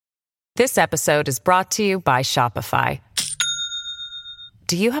This episode is brought to you by Shopify.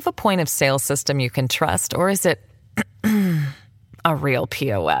 Do you have a point of sale system you can trust, or is it a real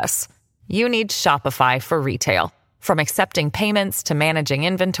POS? You need Shopify for retail. From accepting payments to managing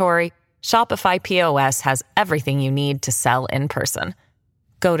inventory, Shopify POS has everything you need to sell in person.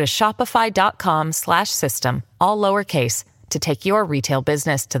 Go to shopify.com/system, all lowercase, to take your retail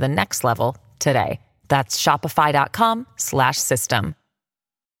business to the next level today. That's shopify.com/system.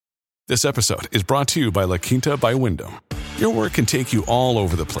 This episode is brought to you by La Quinta by Wyndham. Your work can take you all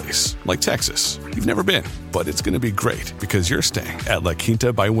over the place, like Texas. You've never been, but it's going to be great because you're staying at La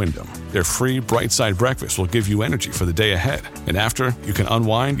Quinta by Wyndham. Their free Bright Side breakfast will give you energy for the day ahead. And after, you can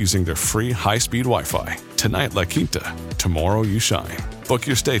unwind using their free high-speed Wi-Fi. Tonight, La Quinta. Tomorrow, you shine. Book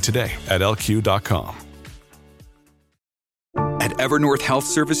your stay today at lq.com. At Evernorth Health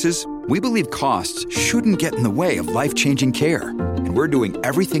Services, we believe costs shouldn't get in the way of life-changing care, and we're doing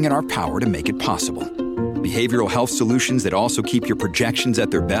everything in our power to make it possible. Behavioral health solutions that also keep your projections at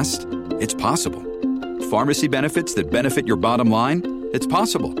their best? It's possible. Pharmacy benefits that benefit your bottom line? It's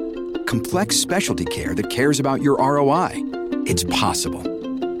possible. Complex specialty care that cares about your ROI? It's possible.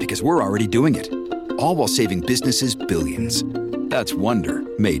 Because we're already doing it. All while saving businesses billions. That's Wonder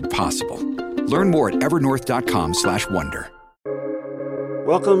made possible. Learn more at evernorth.com/wonder.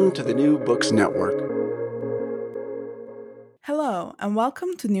 Welcome to the New Books Network. Hello, and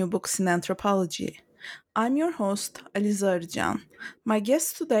welcome to New Books in Anthropology. I'm your host, Aliza Arjan. My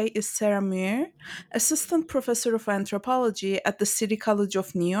guest today is Sarah Muir, Assistant Professor of Anthropology at the City College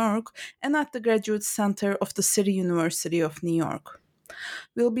of New York and at the Graduate Center of the City University of New York.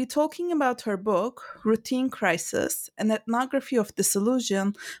 We'll be talking about her book, Routine Crisis, an Ethnography of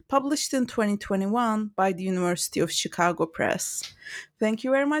Disillusion, published in 2021 by the University of Chicago Press. Thank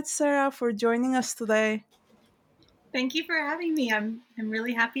you very much, Sarah, for joining us today. Thank you for having me. I'm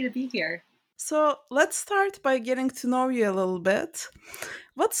really happy to be here. So let's start by getting to know you a little bit.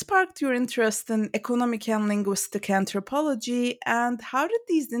 What sparked your interest in economic and linguistic anthropology, and how did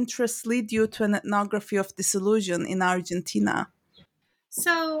these interests lead you to an ethnography of disillusion in Argentina?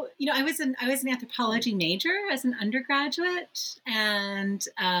 So, I was an anthropology major as an undergraduate, and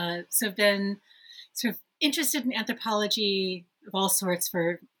so I've been sort of interested in anthropology of all sorts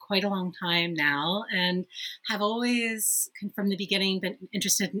for quite a long time now, and have always, from the beginning, been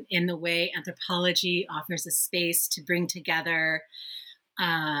interested in the way anthropology offers a space to bring together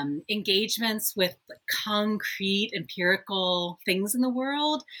engagements with concrete, empirical things in the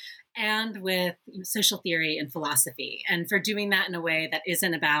world, and with social theory and philosophy, and for doing that in a way that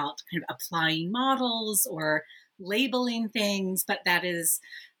isn't about kind of applying models or labeling things, but that is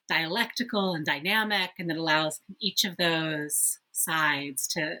dialectical and dynamic, and that allows each of those sides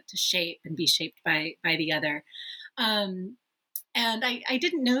to shape and be shaped by the other. And I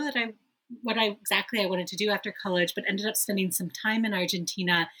didn't know that what exactly I wanted to do after college, but ended up spending some time in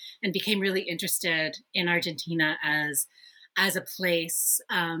Argentina and became really interested in Argentina as a place,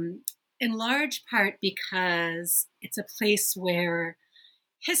 in large part because it's a place where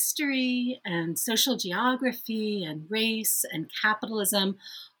history and social geography and race and capitalism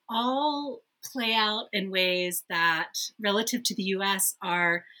all play out in ways that, relative to the US,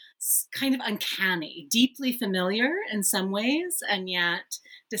 are kind of uncanny, deeply familiar in some ways, and yet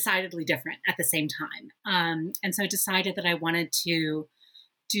decidedly different at the same time. And so I decided that I wanted to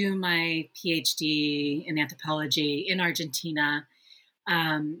do my PhD in anthropology in Argentina,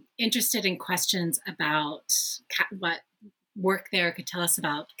 interested in questions about what work there could tell us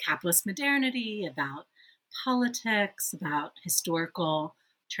about capitalist modernity, about politics, about historical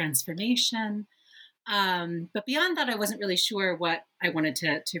transformation. But beyond that, I wasn't really sure what I wanted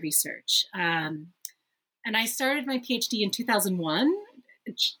to research. And I started my PhD in 2001,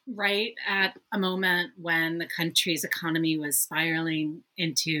 right at a moment when the country's economy was spiraling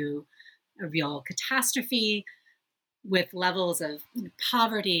into a real catastrophe, with levels of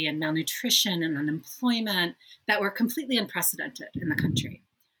poverty and malnutrition and unemployment that were completely unprecedented in the country.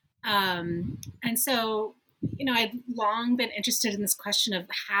 And so, I've long been interested in this question of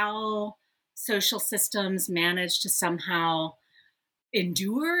how social systems manage to somehow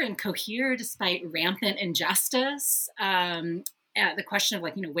endure and cohere despite rampant injustice. The question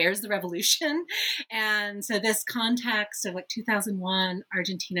of where's the revolution? And so this context of 2001,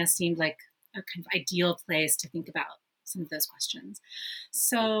 Argentina seemed like a kind of ideal place to think about some of those questions.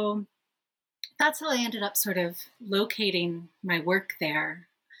 So that's how I ended up sort of locating my work there.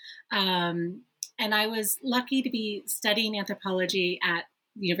 And I was lucky to be studying anthropology at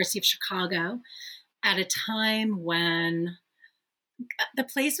the University of Chicago at a time when the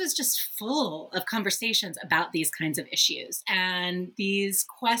place was just full of conversations about these kinds of issues. And these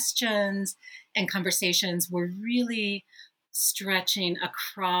questions and conversations were really stretching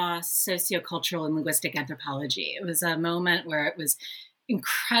across sociocultural and linguistic anthropology. It was a moment where it was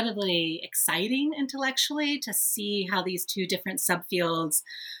incredibly exciting intellectually to see how these two different subfields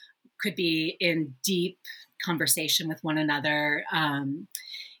could be in deep conversation with one another,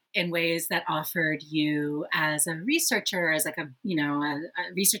 in ways that offered you as a researcher, as like a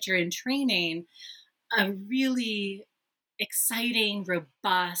researcher in training, a really exciting,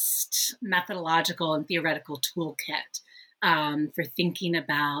 robust methodological and theoretical toolkit for thinking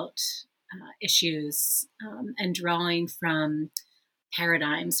about issues and drawing from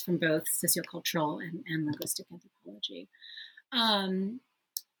paradigms from both sociocultural and linguistic anthropology.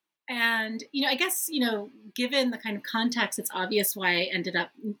 And, I guess, given the kind of context, it's obvious why I ended up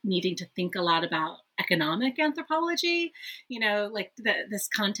needing to think a lot about economic anthropology. This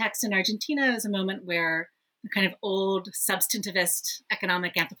context in Argentina is a moment where the kind of old substantivist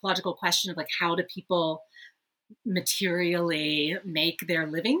economic anthropological question of like, how do people materially make their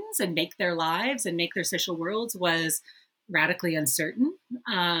livings and make their lives and make their social worlds was radically uncertain,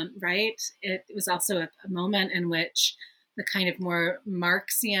 right? It was also a moment in which the kind of more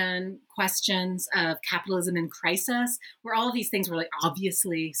Marxian questions of capitalism in crisis, where all of these things were like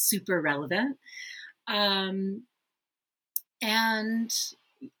obviously super relevant. And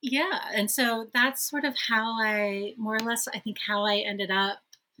so that's sort of how I ended up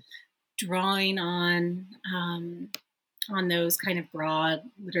drawing on those kind of broad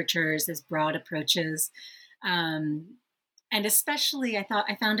literatures, those broad approaches. And especially, I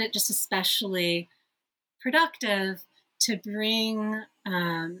found it just especially productive to bring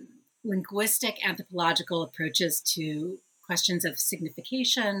linguistic anthropological approaches to questions of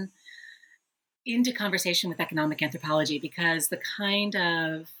signification into conversation with economic anthropology, because the kind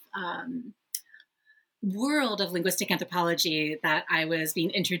of world of linguistic anthropology that I was being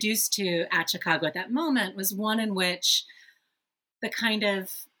introduced to at Chicago at that moment was one in which the kind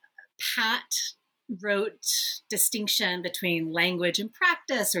of pat rote distinction between language and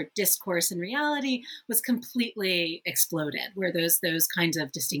practice or discourse and reality was completely exploded, where those kinds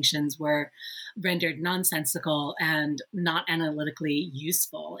of distinctions were rendered nonsensical and not analytically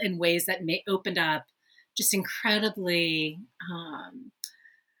useful in ways that opened up just incredibly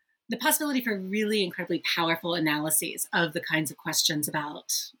the possibility for really incredibly powerful analyses of the kinds of questions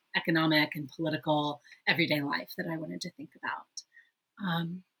about economic and political everyday life that I wanted to think about.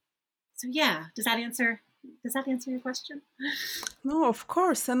 So yeah, does that answer your question? No, of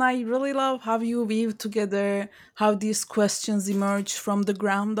course. And I really love how you weave together how these questions emerge from the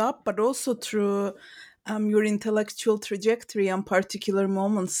ground up, but also through your intellectual trajectory and particular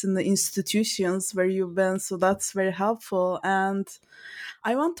moments in the institutions where you've been. So that's very helpful. And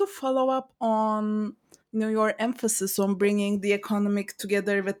I want to follow up on your emphasis on bringing the economic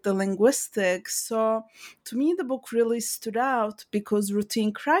together with the linguistic. So to me, the book really stood out because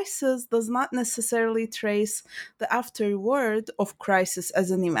routine crisis does not necessarily trace the afterword of crisis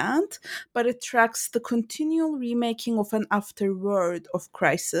as an event, but it tracks the continual remaking of an afterword of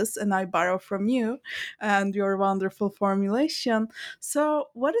crisis. And I borrow from you and your wonderful formulation. So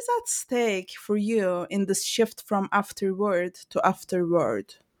what is at stake for you in this shift from afterword to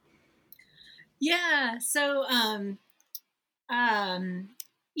afterword? Yeah. So,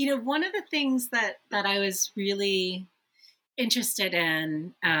 one of the things that I was really interested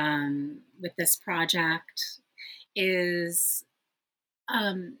in with this project is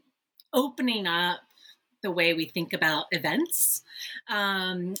opening up the way we think about events.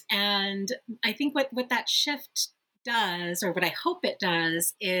 And I think what that shift does, or what I hope it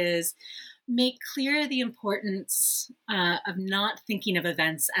does, is make clear the importance of not thinking of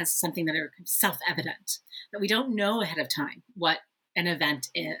events as something that are self-evident, that we don't know ahead of time what an event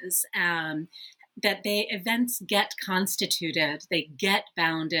is, that events get constituted, they get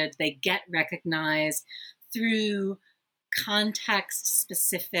bounded, they get recognized through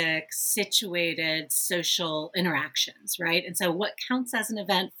context-specific, situated social interactions, right? And so what counts as an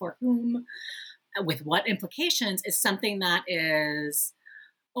event for whom, with what implications, is something that is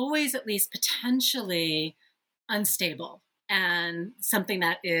always at least potentially unstable and something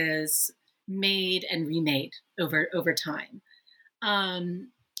that is made and remade over time. And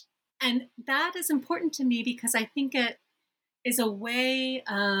that is important to me because I think it is a way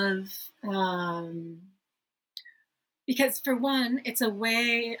of, because for one, it's a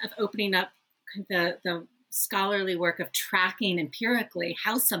way of opening up the scholarly work of tracking empirically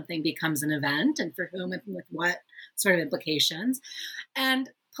how something becomes an event and for whom and with what sort of implications. And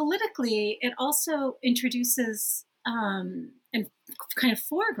politically, it also introduces and kind of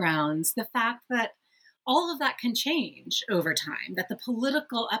foregrounds the fact that all of that can change over time, that the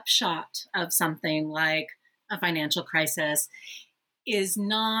political upshot of something like a financial crisis is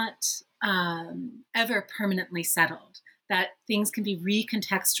not ever permanently settled, that things can be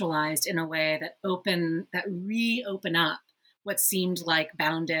recontextualized in a way that reopen up what seemed like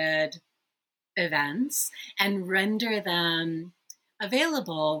bounded events and render them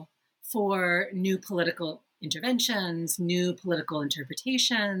available for new political interventions, new political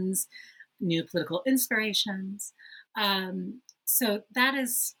interpretations, new political inspirations. So that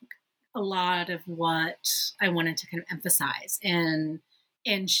is a lot of what I wanted to kind of emphasize in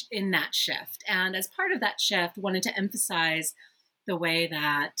that shift. And as part of that shift, wanted to emphasize the way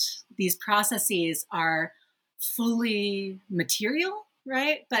that these processes are fully material,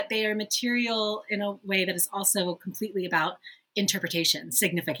 right? But they are material in a way that is also completely about interpretation,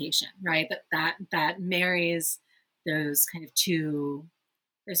 signification, right? That marries those kind of two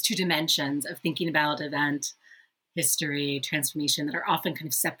dimensions of thinking about event, history, transformation that are often kind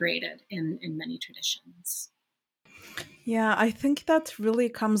of separated in many traditions. Yeah, I think that really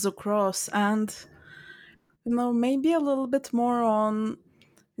comes across, and maybe a little bit more on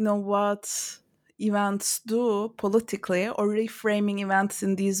what events do politically, or reframing events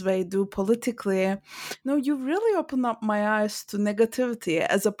in this way do politically. You really open up my eyes to negativity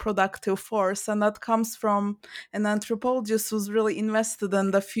as a productive force, and that comes from an anthropologist who's really invested in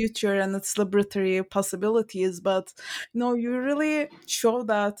the future and its liberatory possibilities. But you really show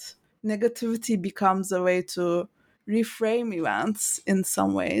that negativity becomes a way to reframe events in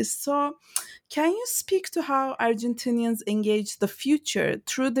some ways. So can you speak to how Argentinians engage the future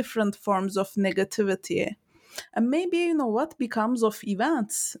through different forms of negativity? And maybe, what becomes of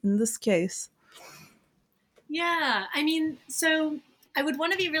events in this case? Yeah, I mean, so I would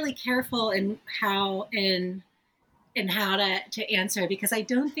want to be really careful in how to answer, because I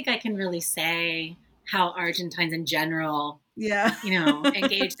don't think I can really say how Argentines in general,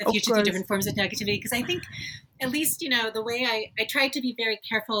 engage the future through different forms of negativity. Because I think, at least, the way I tried to be very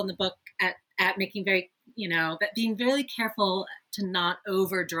careful in the book at making very, but being really careful to not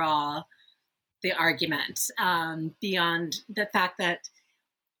overdraw the argument beyond the fact that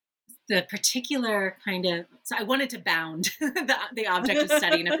the particular so I wanted to bound the object of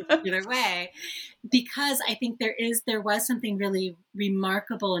study in a particular way, because I think there was something really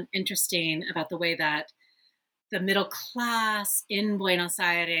remarkable and interesting about the way that the middle class in Buenos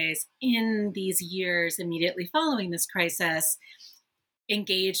Aires in these years immediately following this crisis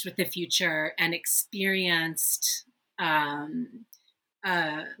engaged with the future and experienced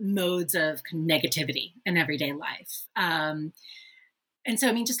modes of negativity in everyday life. And so,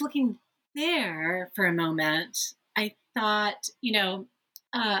 I mean, just looking there for a moment, I thought,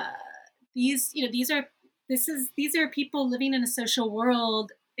 these are people living in a social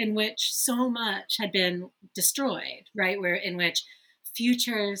world in which so much had been destroyed, right? In which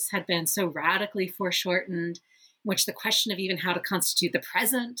futures had been so radically foreshortened, in which the question of even how to constitute the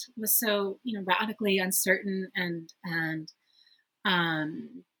present was so, radically uncertain and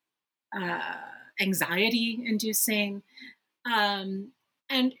anxiety-inducing. And,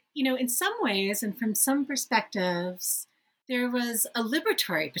 in some ways and from some perspectives, there was a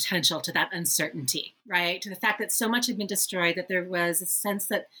liberatory potential to that uncertainty, right? To the fact that so much had been destroyed, that there was a sense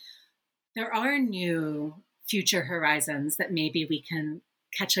that there are new future horizons that maybe we can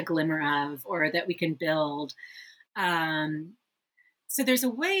catch a glimmer of, or that we can build. So there's a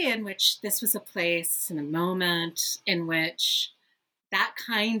way in which this was a place and a moment in which that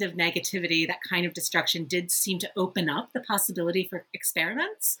kind of negativity, that kind of destruction did seem to open up the possibility for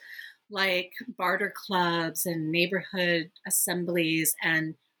experiments like barter clubs and neighborhood assemblies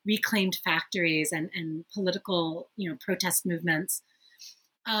and reclaimed factories and political, protest movements.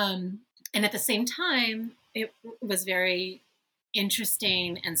 And at the same time, it was very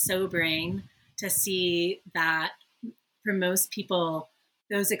interesting and sobering to see that for most people,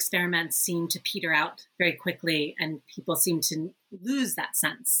 those experiments seem to peter out very quickly, and people seem to lose that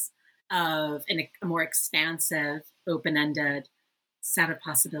sense of a more expansive, open-ended set of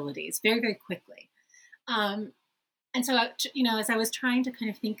possibilities very, very quickly. And so, as I was trying to kind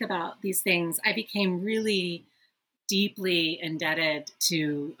of think about these things, I became really deeply indebted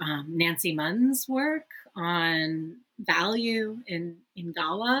to Nancy Munn's work on value in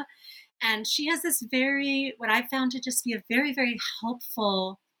Gawa. And she has this what I found to just be a very, very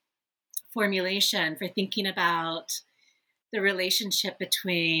helpful formulation for thinking about the relationship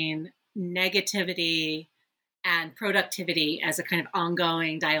between negativity and productivity as a kind of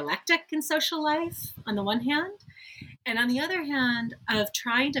ongoing dialectic in social life, on the one hand, and on the other hand, of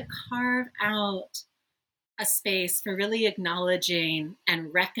trying to carve out a space for really acknowledging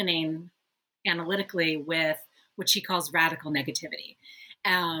and reckoning analytically with what she calls radical negativity.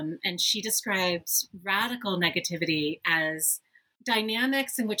 And she describes radical negativity as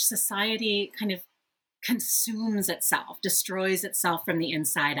dynamics in which society kind of consumes itself, destroys itself from the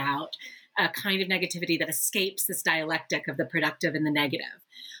inside out, a kind of negativity that escapes this dialectic of the productive and the negative,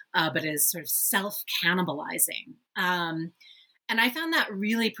 but is sort of self-cannibalizing. And I found that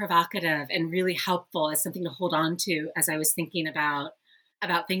really provocative and really helpful as something to hold on to as I was thinking about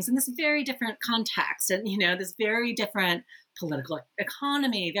things in this very different context and, this very different political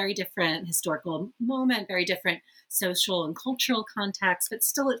economy, very different historical moment, very different social and cultural context, but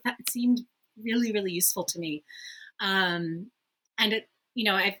still it seemed really, really useful to me. And it,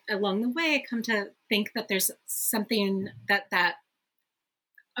 I've along the way come to think that there's something that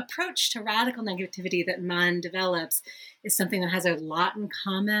approach to radical negativity that Munn develops is something that has a lot in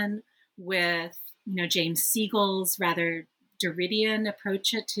common with, James Siegel's rather Derridian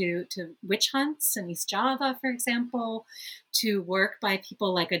approach to witch hunts in East Java, for example, to work by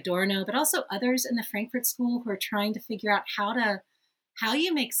people like Adorno, but also others in the Frankfurt School who are trying to figure out how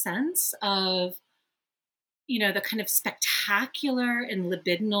you make sense of, the kind of spectacular and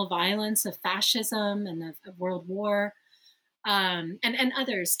libidinal violence of fascism and of World War, and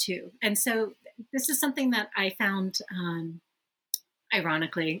others too. And so this is something that I found,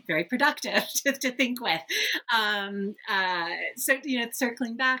 ironically, very productive to think with. So,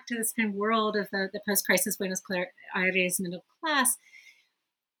 circling back to this kind of world of the post-crisis Buenos Aires middle class,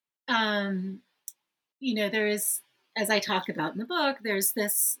 there is, as I talk about in the book, there was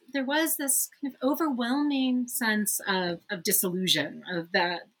this kind of overwhelming sense of disillusion, of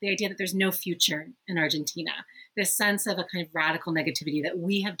the idea that there's no future in Argentina, this sense of a kind of radical negativity that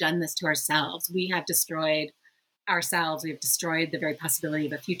we have done this to ourselves. We have destroyed ourselves. We have destroyed the very possibility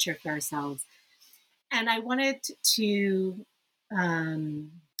of a future for ourselves. And I wanted to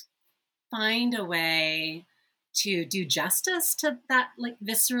find a way to do justice to that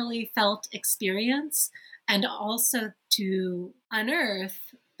viscerally felt experience, and also to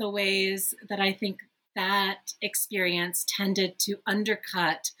unearth the ways that I think that experience tended to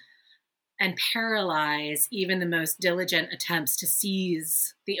undercut and paralyze even the most diligent attempts to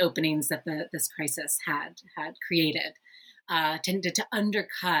seize the openings that this crisis had created, tended to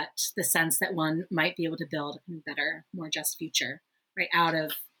undercut the sense that one might be able to build a better, more just future, right, out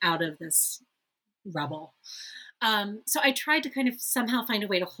of this rubble. So I tried to kind of somehow find a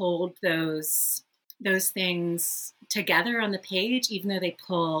way to hold those things together on the page, even though they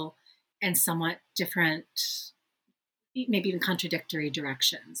pull in somewhat different, maybe even contradictory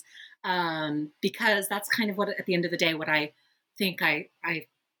directions. Because that's kind of what, at the end of the day, what I think I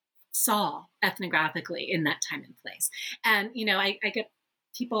saw ethnographically in that time and place. And, I get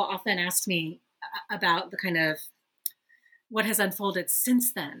people often ask me about the kind of what has unfolded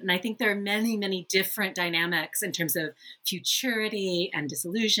since then. And I think there are many, many different dynamics in terms of futurity and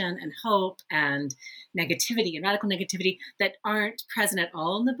disillusion and hope and negativity and radical negativity that aren't present at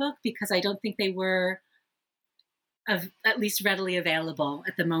all in the book, because I don't think they were at least readily available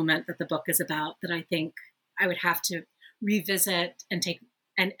at the moment that the book is about, that I think I would have to revisit and take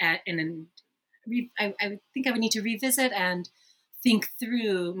I think I would need to revisit and think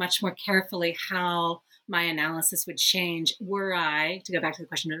through much more carefully how my analysis would change were I, to go back to the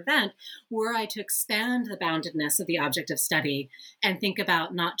question of event, were I to expand the boundedness of the object of study and think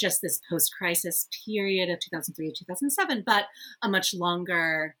about not just this post-crisis period of 2003 to 2007, but a much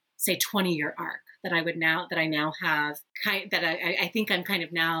longer, say, 20-year arc that I now have, that I think I'm kind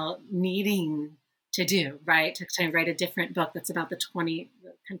of now needing to do, right? To kind of write a different book that's about the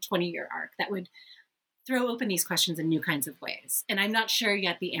 20-year arc that would throw open these questions in new kinds of ways. And I'm not sure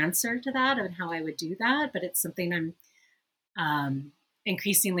yet the answer to that and how I would do that, but it's something I'm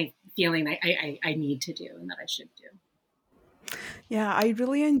increasingly feeling I need to do and that I should do. Yeah, I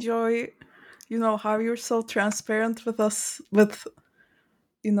really enjoy, how you're so transparent with us, with,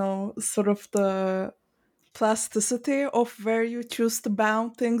 sort of the plasticity of where you choose to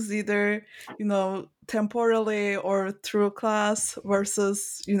bound things, either, temporally or through class,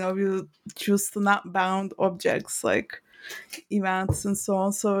 versus, you choose to not bound objects like events and so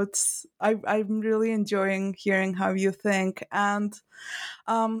on. So I'm really enjoying hearing how you think. And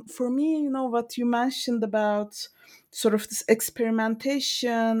for me, what you mentioned about sort of this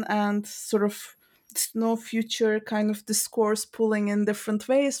experimentation and sort of no future kind of discourse pulling in different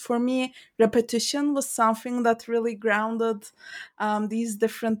ways. For me, repetition was something that really grounded these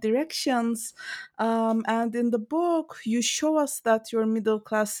different directions. And in the book, you show us that your middle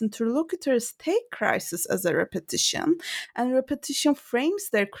class interlocutors take crisis as a repetition, and repetition frames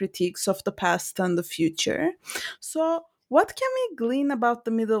their critiques of the past and the future. So, what can we glean about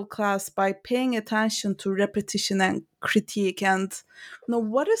the middle class by paying attention to repetition and critique? And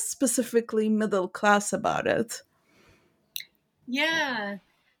what is specifically middle class about it? Yeah.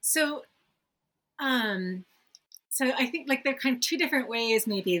 So, so I think like there are kind of two different ways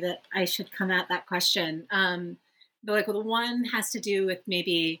maybe that I should come at that question. But like, well, one has to do with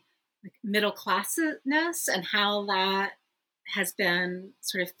maybe like middle classness and how that has been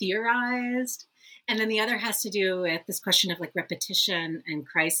sort of theorized. And then the other has to do with this question of like repetition and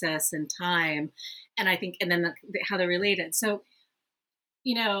crisis and time. And I think, and then how they're related. So,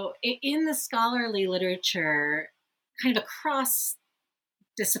 you know, in the scholarly literature, kind of across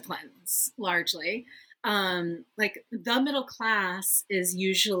disciplines largely, like the middle class is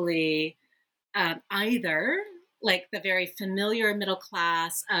usually either like the very familiar middle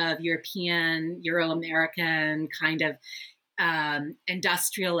class of European, Euro-American kind of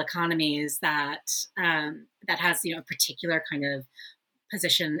industrial economies that that has, you know, a particular kind of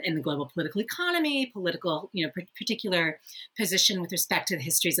position in the global political economy, political, you know, particular position with respect to the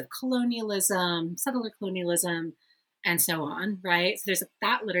histories of colonialism, settler colonialism, and so on, right? So there's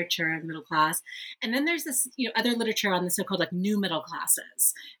that literature in the middle class. And then there's this, you know, other literature on the so-called like new middle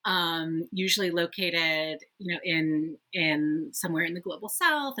classes, usually located, you know, in somewhere in the global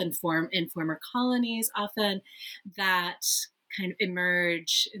South and in former colonies often, that kind of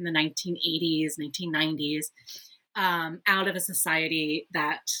emerge in the 1980s, 1990s, out of a society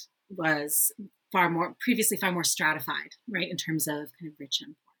that was previously far more stratified, right, in terms of kind of rich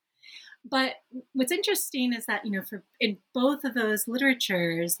and poor. But what's interesting is that, you know, in both of those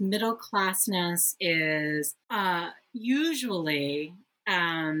literatures, middle classness is usually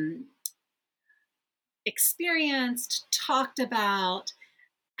experienced, talked about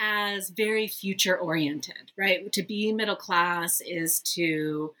as very future oriented, right? To be middle class is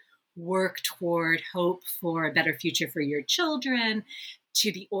to work toward hope for a better future for your children,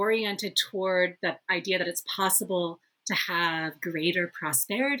 to be oriented toward the idea that it's possible to have greater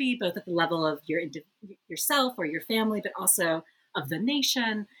prosperity, both at the level of yourself or your family, but also of the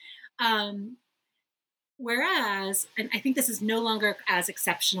nation. Whereas, and I think this is no longer as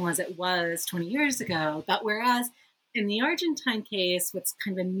exceptional as it was 20 years ago, but whereas in the Argentine case, what's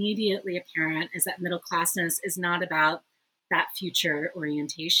kind of immediately apparent is that middle classness is not about that future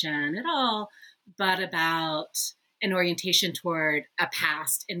orientation at all, but about an orientation toward a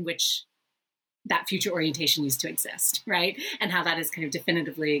past in which that future orientation used to exist, right? And how that is kind of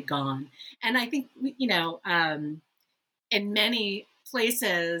definitively gone. And I think, you know, in many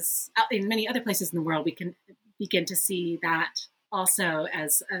places, in many other places in the world, we can begin to see that also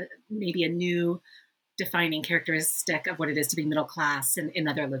as maybe a new defining characteristic of what it is to be middle class in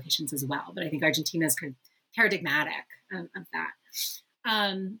other locations as well. But I think Argentina is kind of paradigmatic of that.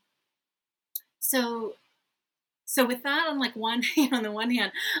 So with that on like on the one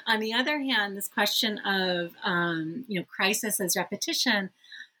hand, on the other hand, this question of you know, crisis as repetition,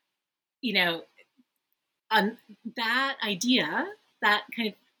 you know, on that idea, that kind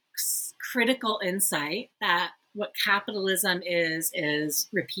of critical insight that what capitalism is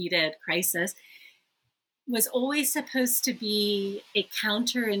repeated crisis, was always supposed to be a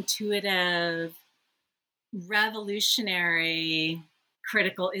counterintuitive, revolutionary,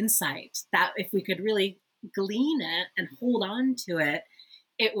 critical insight that if we could really glean it and hold on to it,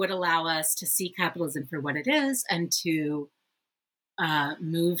 it would allow us to see capitalism for what it is and to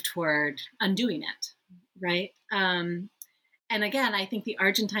move toward undoing it, right? And again, I think the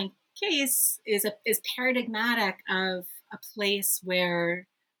Argentine case is paradigmatic of a place where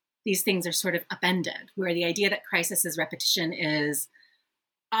these things are sort of upended, where the idea that crisis is repetition is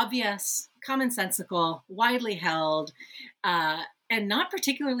obvious, commonsensical, widely held, and not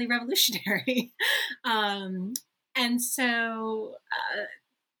particularly revolutionary. And so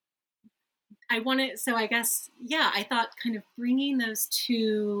I guess, yeah, I thought kind of bringing those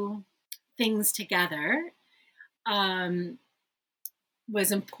two things together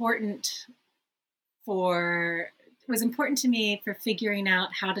was important to me for figuring out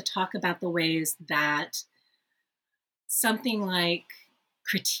how to talk about the ways that something like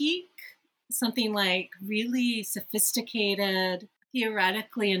critique, something like really sophisticated,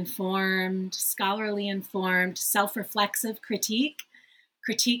 theoretically informed, scholarly informed, self-reflexive critique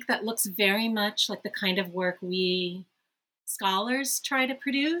that looks very much like the kind of work we scholars try to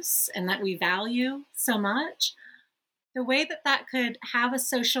produce and that we value so much, the way that that could have a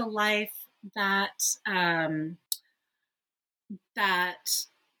social life that that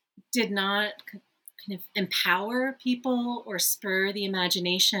did not kind of empower people or spur the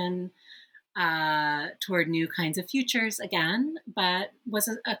imagination toward new kinds of futures again, but was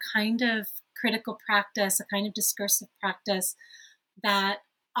a kind of critical practice, a kind of discursive practice that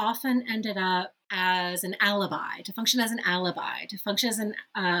often ended up as an alibi, to function as an alibi, to function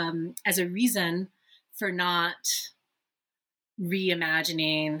as a reason for not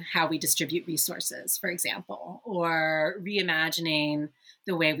reimagining how we distribute resources, for example, or reimagining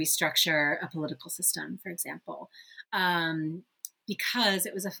the way we structure a political system, for example, because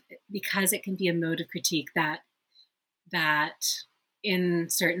it can be a mode of critique that in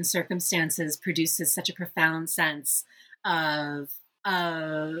certain circumstances produces such a profound sense of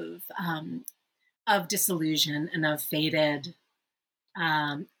disillusion and of faded,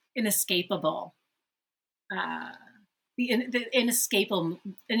 inescapable, the inescapable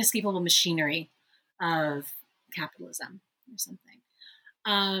machinery of capitalism or something.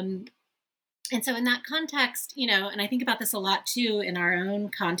 And so in that context, and I think about this a lot too in our own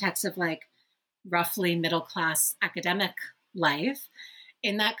context of like roughly middle class academic life.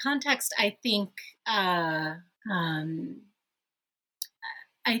 In that context, I think that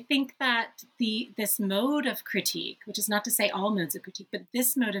this mode of critique, which is not to say all modes of critique, but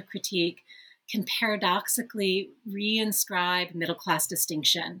this mode of critique can paradoxically reinscribe middle class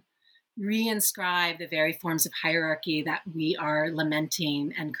distinction, reinscribe the very forms of hierarchy that we are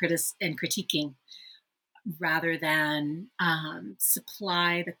lamenting and critiquing, rather than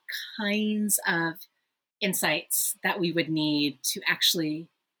supply the kinds of insights that we would need to actually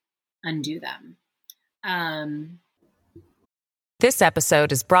undo them. This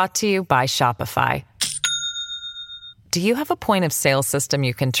episode is brought to you by Shopify. Do you have a point of sale system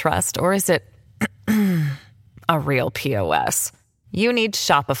you can trust, or is it a real POS? You need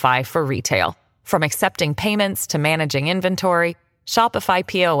Shopify for retail. From accepting payments to managing inventory, Shopify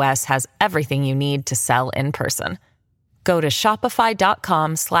POS has everything you need to sell in person. Go to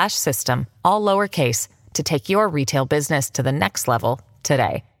shopify.com/system, all lowercase, to take your retail business to the next level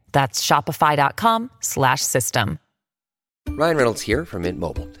today. That's shopify.com/system. Ryan Reynolds here from Mint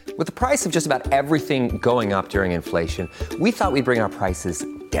Mobile. With the price of just about everything going up during inflation, we thought we'd bring our prices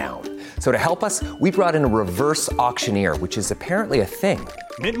down. So to help us, we brought in a reverse auctioneer, which is apparently a thing.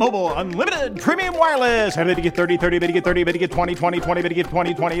 Mint Mobile Unlimited Premium Wireless. How to get 30, 30, bit to get 30, bit to get 20, 20, 20, bit to get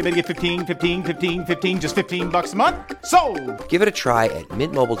 20, 20, bit to get 15, 15, 15, 15, just $15 a month? Sold! Give it a try at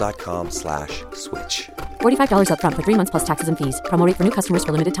mintmobile.com/switch. $45 up front for 3 months plus taxes and fees. Promo rate for new customers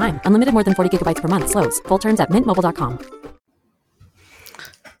for limited time. Unlimited more than 40 gigabytes per month. Slows full terms at mintmobile.com.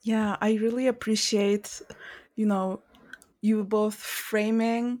 Yeah, I really appreciate, you both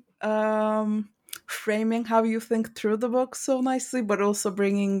framing how you think through the book so nicely, but also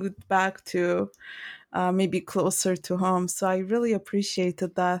bringing it back to maybe closer to home. So I really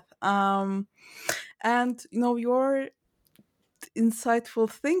appreciated that. And, your insightful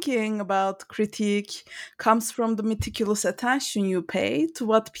thinking about critique comes from the meticulous attention you pay to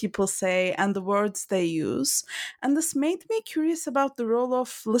what people say and the words they use. And this made me curious about the role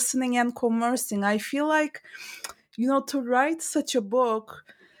of listening and conversing. I feel like, to write such a book,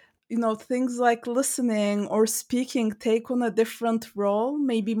 things like listening or speaking take on a different role,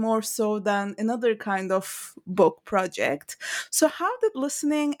 maybe more so than another kind of book project. So how did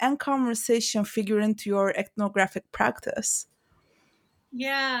listening and conversation figure into your ethnographic practice?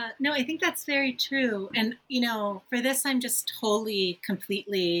 Yeah, no, I think that's very true. And, for this, I'm just totally,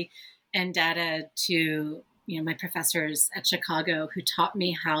 completely indebted to, my professors at Chicago who taught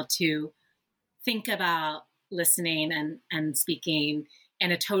me how to think about listening and speaking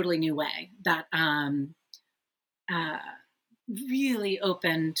in a totally new way that really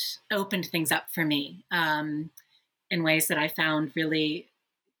opened things up for me in ways that I found really,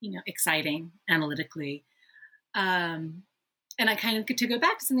 exciting analytically. And I kind of get to go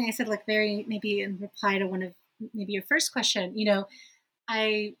back to something I said, like maybe in reply to one of maybe your first question,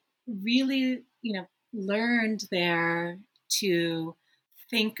 I really, learned there to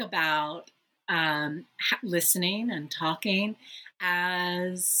think about listening and talking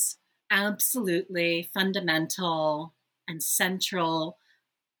as absolutely fundamental and central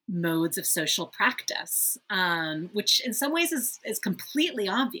modes of social practice, which in some ways is completely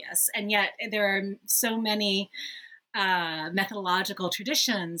obvious. And yet there are so many methodological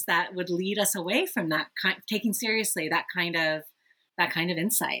traditions that would lead us away from that taking seriously that kind of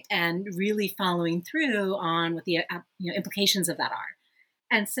insight and really following through on what the implications of that are.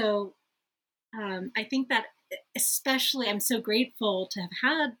 And so I think that especially, I'm so grateful to have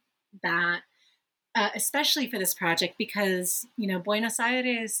had that, especially for this project, because, Buenos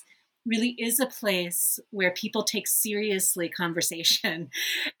Aires really is a place where people take seriously conversation,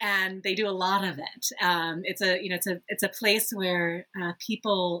 and they do a lot of it. It's a place where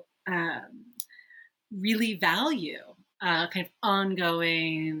people really value kind of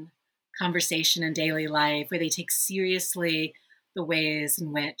ongoing conversation in daily life, where they take seriously the ways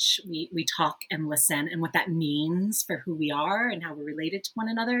in which we talk and listen, and what that means for who we are and how we're related to one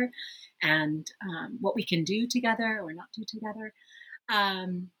another, and what we can do together or not do together.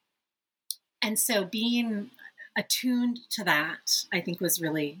 And so being attuned to that, I think, was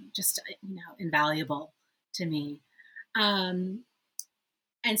really just, invaluable to me. And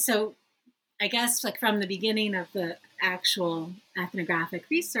so I guess, like, from the beginning of the actual ethnographic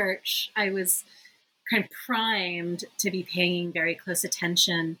research, I was kind of primed to be paying very close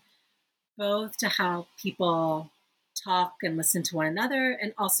attention, both to how people talk and listen to one another,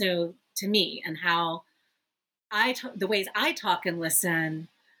 and also to me, and how the ways I talk and listen,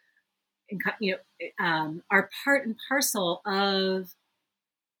 are part and parcel of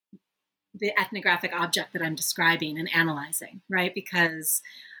the ethnographic object that I'm describing and analyzing, right? Because,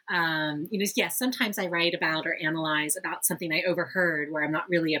 yes, sometimes I write about or analyze about something I overheard where I'm not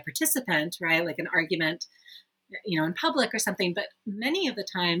really a participant, right? Like an argument, in public or something. But many of the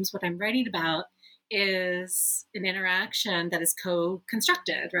times what I'm writing about is an interaction that is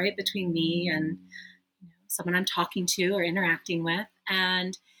co-constructed, right? Between me and someone I'm talking to or interacting with.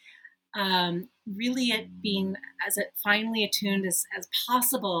 And really it being as finely attuned as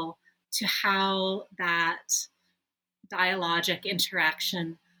possible to how that dialogic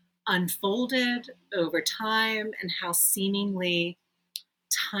interaction unfolded over time, and how seemingly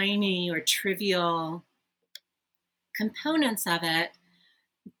tiny or trivial components of it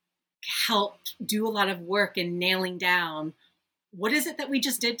helped do a lot of work in nailing down what is it that we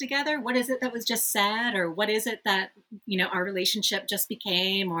just did together? What is it that was just said? Or what is it that, our relationship just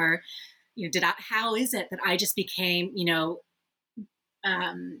became? Or, how is it that I just became,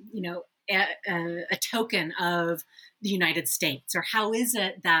 a token of the United States? Or how is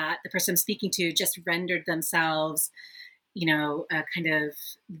it that the person I'm speaking to just rendered themselves, a kind of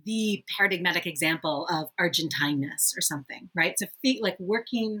the paradigmatic example of Argentineness or something, right? So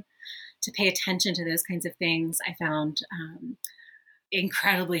working to pay attention to those kinds of things, I found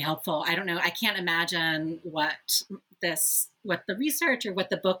incredibly helpful. I don't know. I can't imagine what the research or what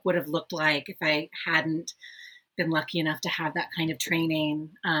the book would have looked like if I hadn't been lucky enough to have that kind of training.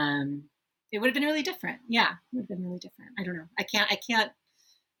 It would have been really different. Yeah, it would have been really different. I don't know. I can't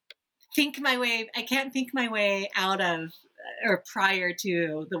think my way out of or prior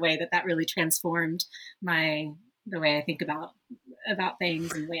to the way that really transformed the way I think about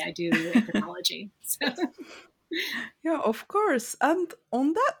things and the way I do anthropology. So. Yeah, of course. And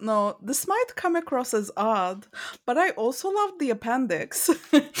on that note, this might come across as odd, but I also love the appendix.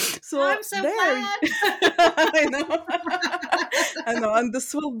 So I'm so glad. I know. I know, and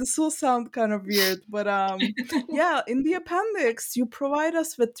this will sound kind of weird, but yeah, in the appendix you provide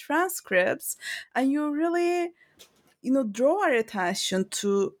us with transcripts, and you really draw our attention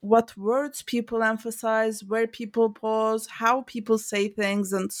to what words people emphasize, where people pause, how people say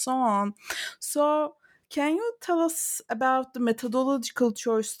things, and so on. So can you tell us about the methodological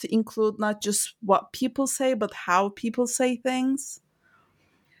choice to include not just what people say, but how people say things?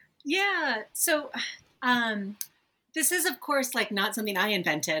 Yeah. So this is, of course, not something I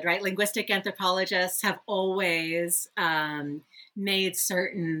invented, right? Linguistic anthropologists have always made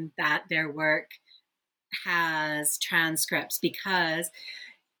certain that their work has transcripts, because,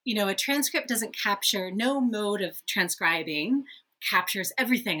 a transcript doesn't capture, no mode of transcribing captures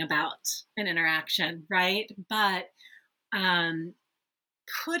everything about an interaction, right? But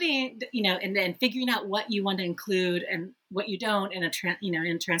putting, and then figuring out what you want to include and what you don't in a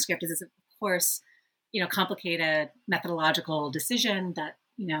transcript is, of course, complicated methodological decision that,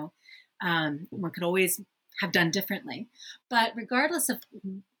 one could always have done differently. But regardless of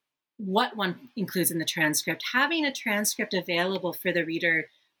what one includes in the transcript, having a transcript available for the reader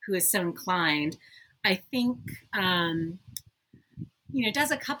who is so inclined, I think,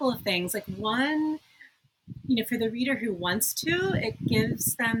 does a couple of things. Like, one, for the reader who wants to, it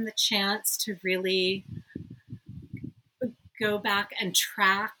gives them the chance to really go back and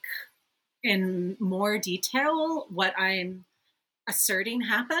track in more detail what I'm asserting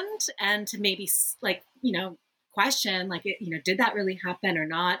happened, and to maybe question, did that really happen or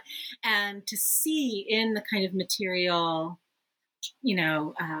not? And to see in the kind of material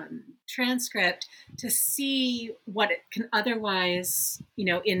transcript to see what it can otherwise,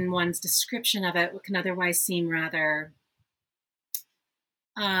 in one's description of it, what can otherwise seem rather,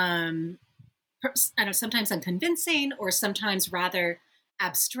 sometimes unconvincing or sometimes rather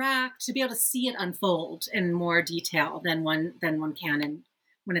abstract, to be able to see it unfold in more detail than one can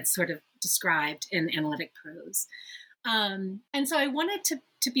when it's sort of described in analytic prose. And so I wanted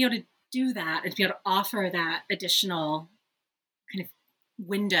to be able to do that and to be able to offer that additional kind of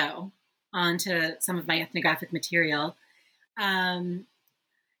window onto some of my ethnographic material. But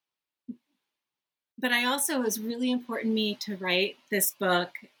I also, it was really important to me to write this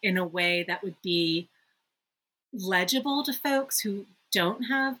book in a way that would be legible to folks who don't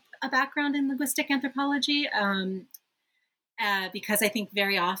have a background in linguistic anthropology, because I think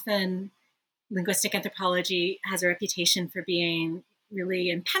very often linguistic anthropology has a reputation for being really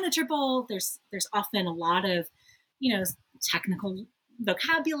impenetrable. There's often a lot of, technical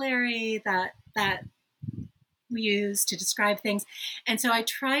vocabulary that we use to describe things. And so I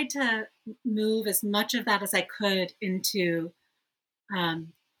tried to move as much of that as I could into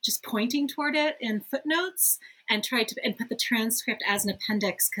just pointing toward it in footnotes and and put the transcript as an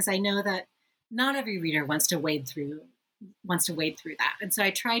appendix, because I know that not every reader wants to wade through that. And so I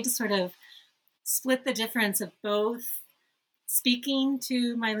tried to sort of split the difference of both speaking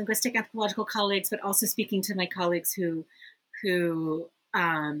to my linguistic anthropological colleagues, but also speaking to my colleagues who are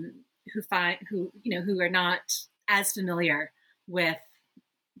not as familiar with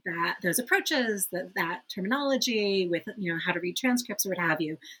those approaches, that terminology, with how to read transcripts or what have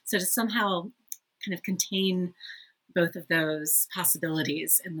you. So to somehow kind of contain both of those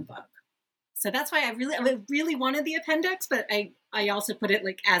possibilities in the book. So that's why I really wanted the appendix, but I also put it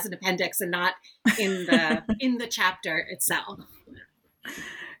like as an appendix and not in the chapter itself.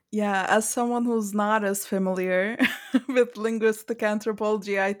 Yeah, as someone who's not as familiar with linguistic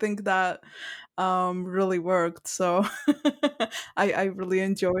anthropology, I think that really worked. So I really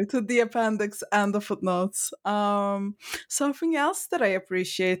enjoyed the appendix and the footnotes. Something else that I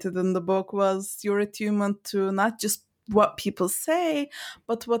appreciated in the book was your attunement to not just what people say,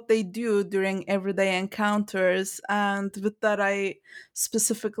 but what they do during everyday encounters. And with that, I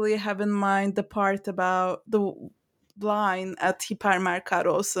specifically have in mind the part about the line at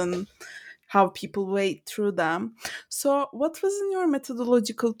hypermercados and how people wade through them. So what was in your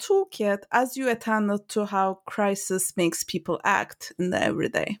methodological toolkit as you attended to how crisis makes people act in the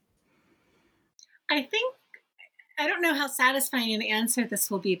everyday? I don't know how satisfying an answer this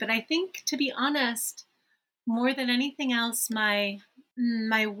will be, but I think, to be honest, more than anything else, my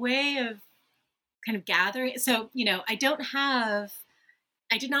way of kind of gathering. So, I did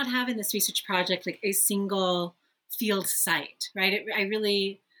not have in this research project like a single field site, right? I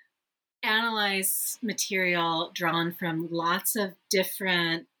really analyze material drawn from lots of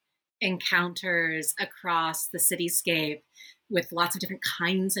different encounters across the cityscape with lots of different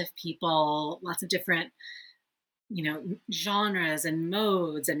kinds of people, lots of different, genres and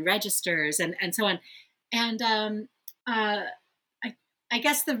modes and registers and so on. And I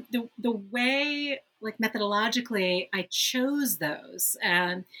guess the way, like methodologically, I chose those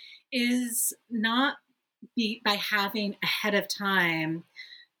is not by having ahead of time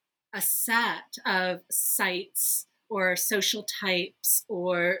a set of sites or social types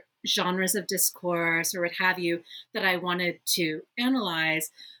or genres of discourse or what have you that I wanted to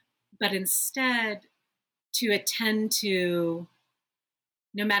analyze, but instead to attend to,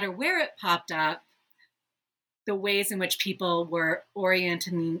 no matter where it popped up, the ways in which people were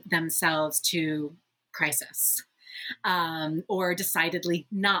orienting themselves to crisis, or decidedly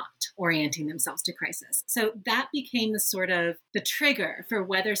not orienting themselves to crisis. So that became the trigger for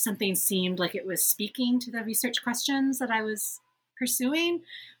whether something seemed like it was speaking to the research questions that I was pursuing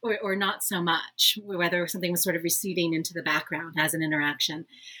or not so much, whether something was sort of receding into the background as an interaction.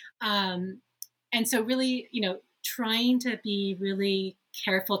 And so really, trying to be really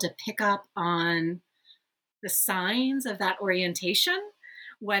careful to pick up on the signs of that orientation,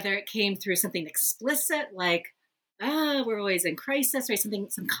 whether it came through something explicit like, we're always in crisis, or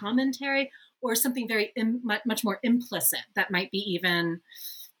some commentary, or something very much more implicit that might be even,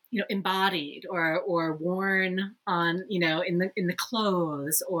 embodied or worn on, in the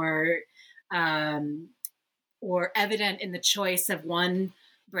clothes, or evident in the choice of one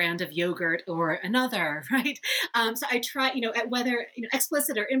brand of yogurt or another, right? So I try, whether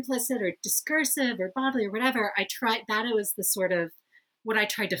explicit or implicit or discursive or bodily or whatever, that it was the sort of what I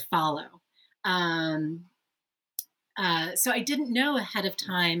tried to follow. So I didn't know ahead of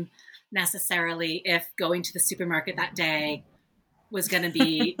time necessarily if going to the supermarket that day was going to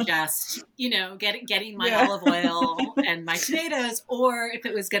be just, getting my olive oil and my tomatoes, or if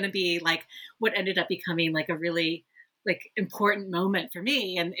it was going to be like what ended up becoming like a really like important moment for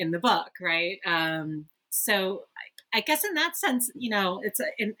me in the book. Right. So I guess in that sense, it's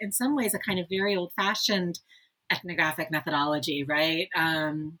in some ways a kind of very old fashioned ethnographic methodology, right?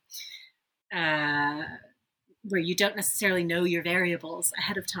 Where you don't necessarily know your variables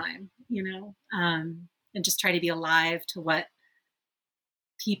ahead of time, and just try to be alive to what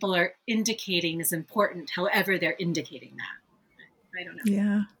people are indicating is important, however they're indicating that. I don't know.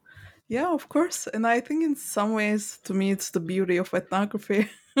 Yeah. Yeah, of course. And I think in some ways, to me, it's the beauty of ethnography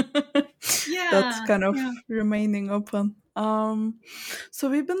that's kind of remaining open. So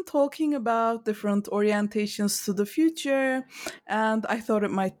we've been talking about different orientations to the future, and I thought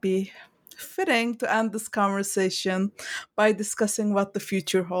it might be fitting to end this conversation by discussing what the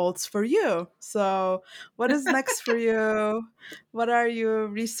future holds for you. So, what is next for you? What are you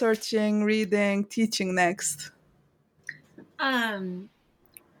researching, reading, teaching next?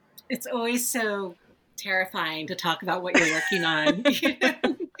 It's always so terrifying to talk about what you're working on.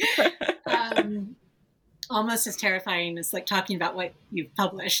 Almost as terrifying as like talking about what you've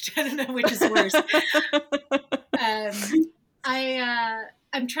published. I don't know which is worse. I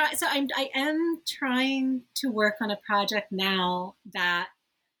am trying to work on a project now that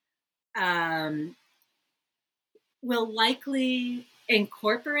will likely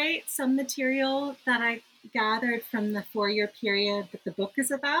incorporate some material that I gathered from the 4-year period that the book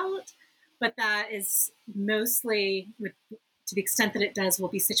is about, but that is mostly, to the extent that it does, will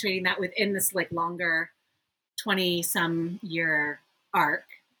be situating that within this like longer 20-some year arc,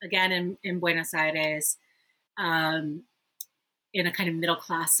 again in Buenos Aires, in a kind of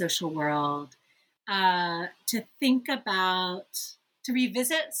middle-class social world, to think about, to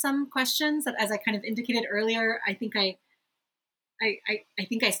revisit some questions that, as I kind of indicated earlier, I think I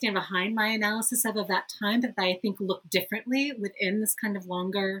stand behind my analysis of that time, but that I think look differently within this kind of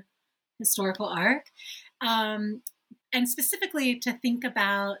longer historical arc. And specifically to think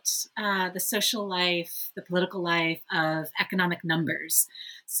about the social life, the political life of economic numbers.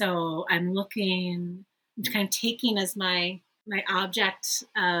 So I'm kind of taking as my object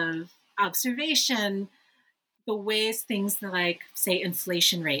of observation the ways things like, say,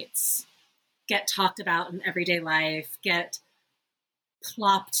 inflation rates get talked about in everyday life, get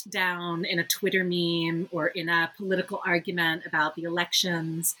plopped down in a Twitter meme or in a political argument about the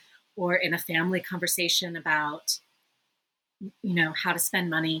elections or in a family conversation about, how to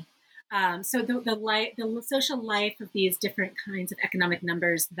spend money. So the social life of these different kinds of economic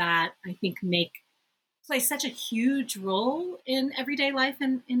numbers that I think play such a huge role in everyday life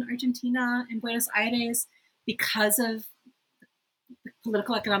in Argentina and Buenos Aires because of the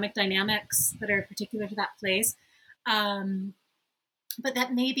political economic dynamics that are particular to that place. But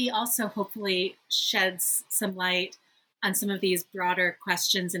that maybe also hopefully sheds some light on some of these broader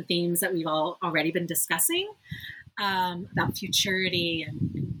questions and themes that we've all already been discussing, about futurity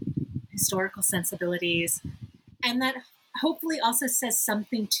and historical sensibilities. And that hopefully also says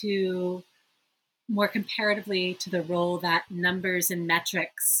something to, more comparatively, to the role that numbers and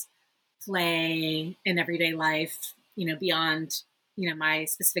metrics play in everyday life, beyond, my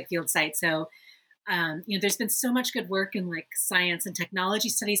specific field site. So, there's been so much good work in like science and technology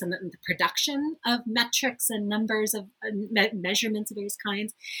studies on the production of metrics and numbers of measurements of various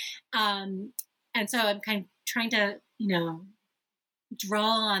kinds. And so I'm kind of trying to, draw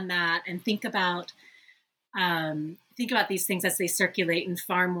on that and think about these things as they circulate in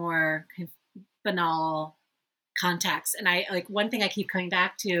far more kind of banal contexts. And one thing I keep coming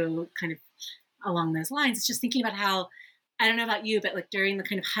back to kind of along those lines is just thinking about how, I don't know about you, but like during the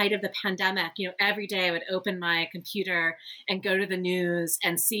kind of height of the pandemic, every day I would open my computer and go to the news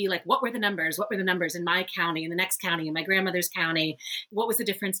and see like, what were the numbers in my county, in the next county, in my grandmother's county? What was the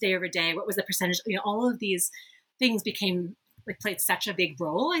difference day over day? What was the percentage? All of these things played such a big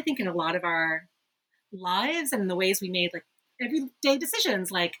role, I think, in a lot of our lives and the ways we made like everyday decisions.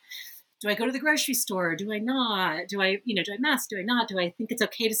 Like, do I go to the grocery store? Do I not? Do I mask? Do I not? Do I think it's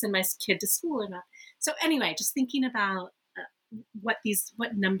okay to send my kid to school or not? So anyway, just thinking about what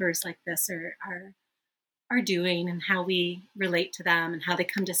numbers like this are doing and how we relate to them and how they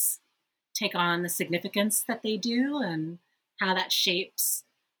come to take on the significance that they do and how that shapes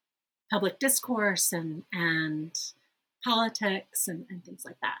public discourse and politics and things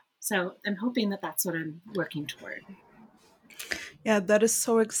like that. So I'm hoping that that's what I'm working toward. Yeah, that is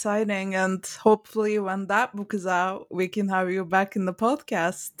so exciting. And hopefully when that book is out, we can have you back in the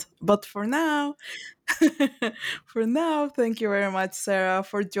podcast. But for now, thank you very much, Sarah,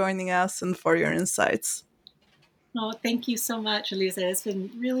 for joining us and for your insights. Oh, thank you so much, Elisa. It's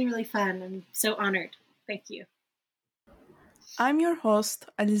been really, really fun. I'm so honored. Thank you. I'm your host,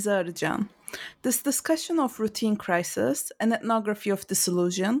 Aliza Arıcan. This discussion of Routine Crisis, an ethnography of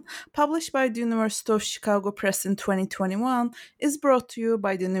disillusion, published by the University of Chicago Press in 2021, is brought to you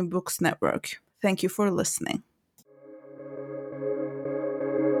by the New Books Network. Thank you for listening.